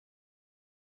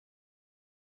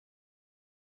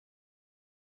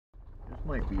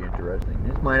might be interesting.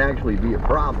 This might actually be a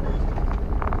problem.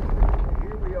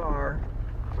 Here we are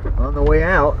on the way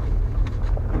out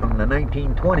from the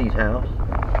 1920s house.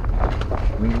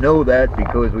 We know that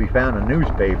because we found a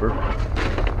newspaper,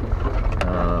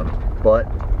 but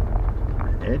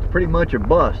it's pretty much a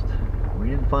bust. We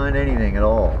didn't find anything at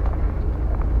all.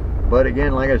 But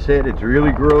again, like I said, it's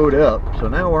really growed up. So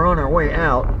now we're on our way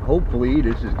out. Hopefully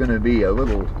this is going to be a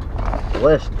little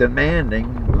less demanding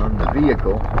on the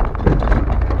vehicle.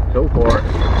 So far,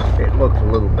 it looks a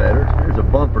little better. There's a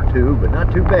bump or two, but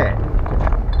not too bad.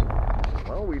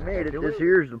 Well, we made it. This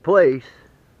here's the place.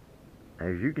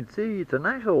 As you can see, it's a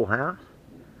nice old house.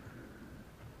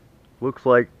 Looks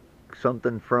like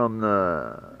something from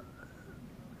the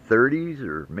 30s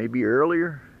or maybe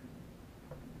earlier.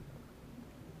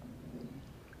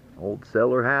 Old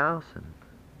cellar house and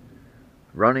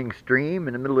running stream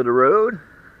in the middle of the road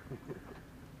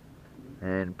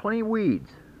and plenty of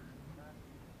weeds.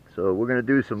 So we're going to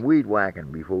do some weed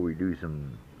whacking before we do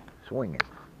some swinging.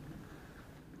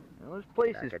 Now this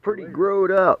place is pretty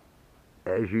growed up,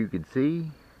 as you can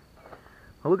see.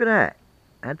 Oh, look at that.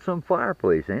 That's some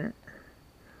fireplace, ain't it?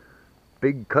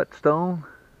 Big cut stone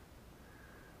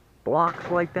blocks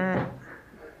like that.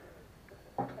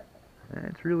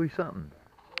 That's really something.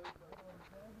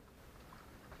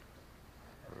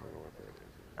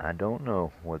 I don't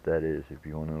know what that is, if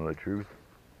you want to know the truth.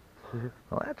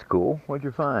 Well, that's cool. What'd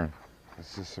you find?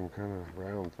 It's just some kind of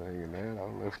round thing in that. I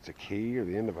don't know if it's a key or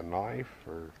the end of a knife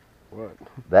or what.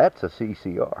 That's a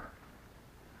CCR.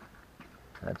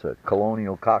 That's a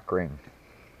colonial cock ring.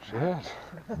 Shit.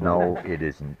 No, it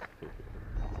isn't.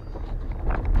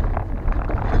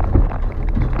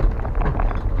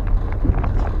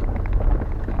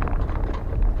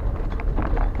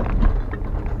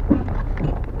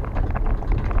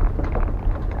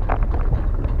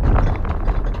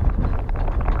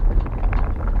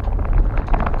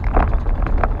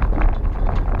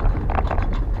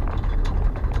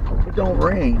 It don't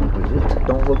rain, because this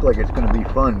don't look like it's going to be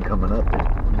fun coming up there.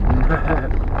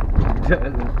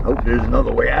 Hope there's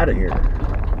another way out of here.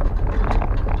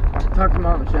 Talk to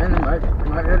Mom and Shannon, might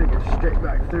have to get straight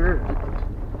back through it.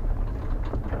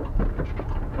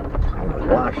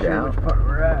 Wash out. Which part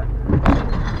we're at.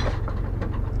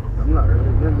 I'm not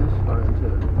really been this far into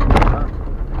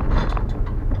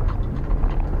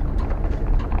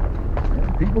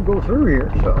it. People go through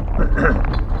here, so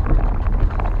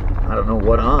I don't know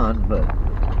what on, but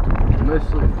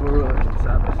Mostly four-wheelers and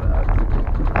side-by-sides.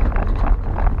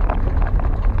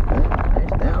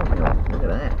 nice downhill. Look at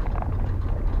that.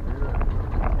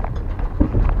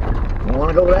 You want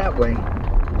to go that way?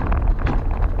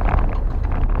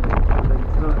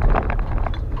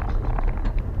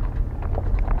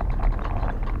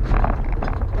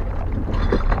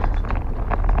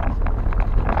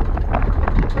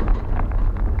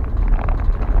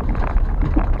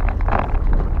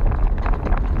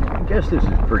 I guess this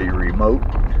is pretty remote.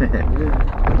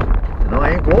 No,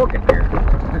 I ain't walking here.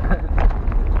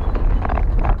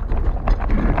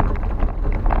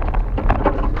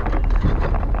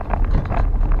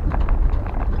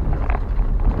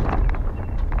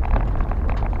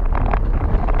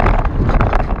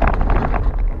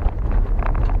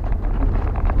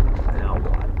 Now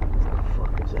what? What the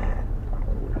fuck is that?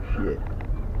 Holy shit.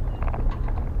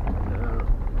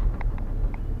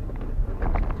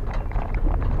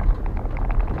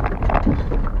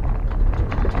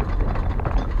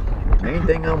 Main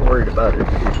thing I'm worried about is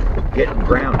getting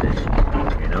grounded.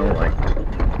 You know, like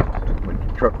with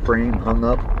the truck frame hung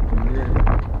up.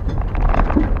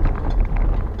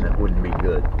 That wouldn't be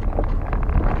good.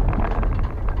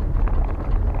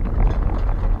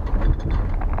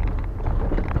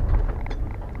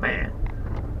 Man.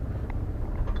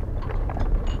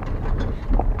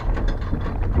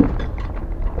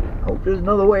 Hope there's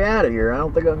another way out of here. I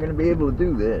don't think I'm going to be able to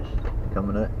do this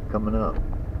coming up.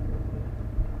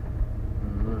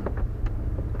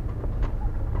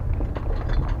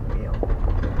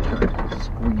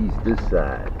 Squeeze this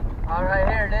side. All right,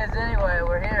 here it is anyway.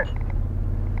 We're here.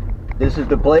 This is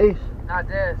the place? Not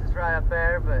this. It's right up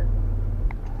there, but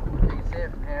you can see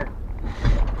it from here.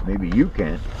 Maybe you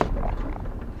can.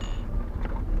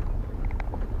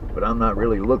 But I'm not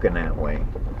really looking that way.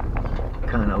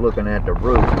 Kind of looking at the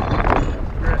roof.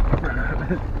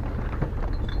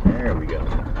 There we go.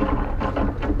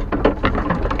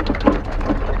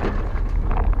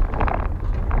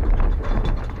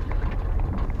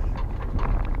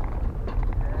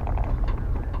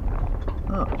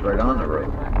 Oh, it's right on the road.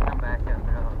 Come back up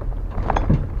the road.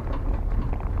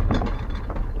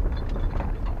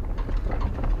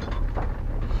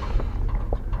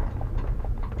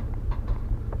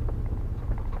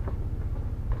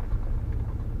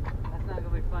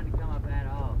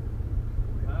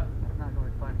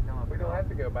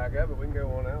 back up, but we can go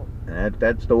on out.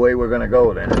 That's the way we're gonna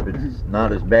go then, if it's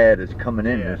not as bad as coming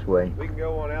in Yeah. this way. We can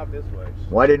go on out this way.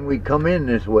 Why didn't we come in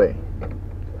this way?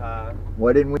 Uh,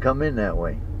 Why didn't we come in that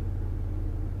way?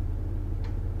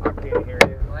 I can't hear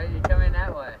you. Why did you come in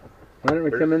that way? Why don't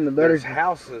we come in the better? There's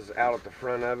houses out at the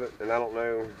front of it, and I don't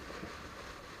know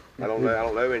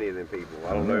any of them people.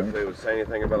 I don't know if they would say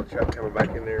anything about a truck coming back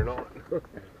in there or not.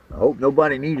 I hope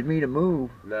nobody needs me to move.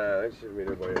 No, there shouldn't be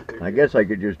nobody up there. I guess I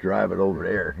could just drive it over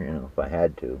there, you know, if I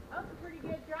had to. That was a pretty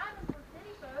good driving for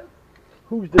city folks.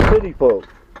 Who's the city folk?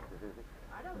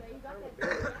 I don't know,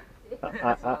 you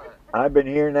got that. I've been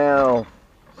here now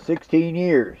 16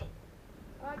 years.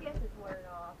 Well, I guess it's wearing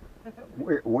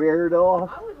off. Weird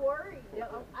off? I was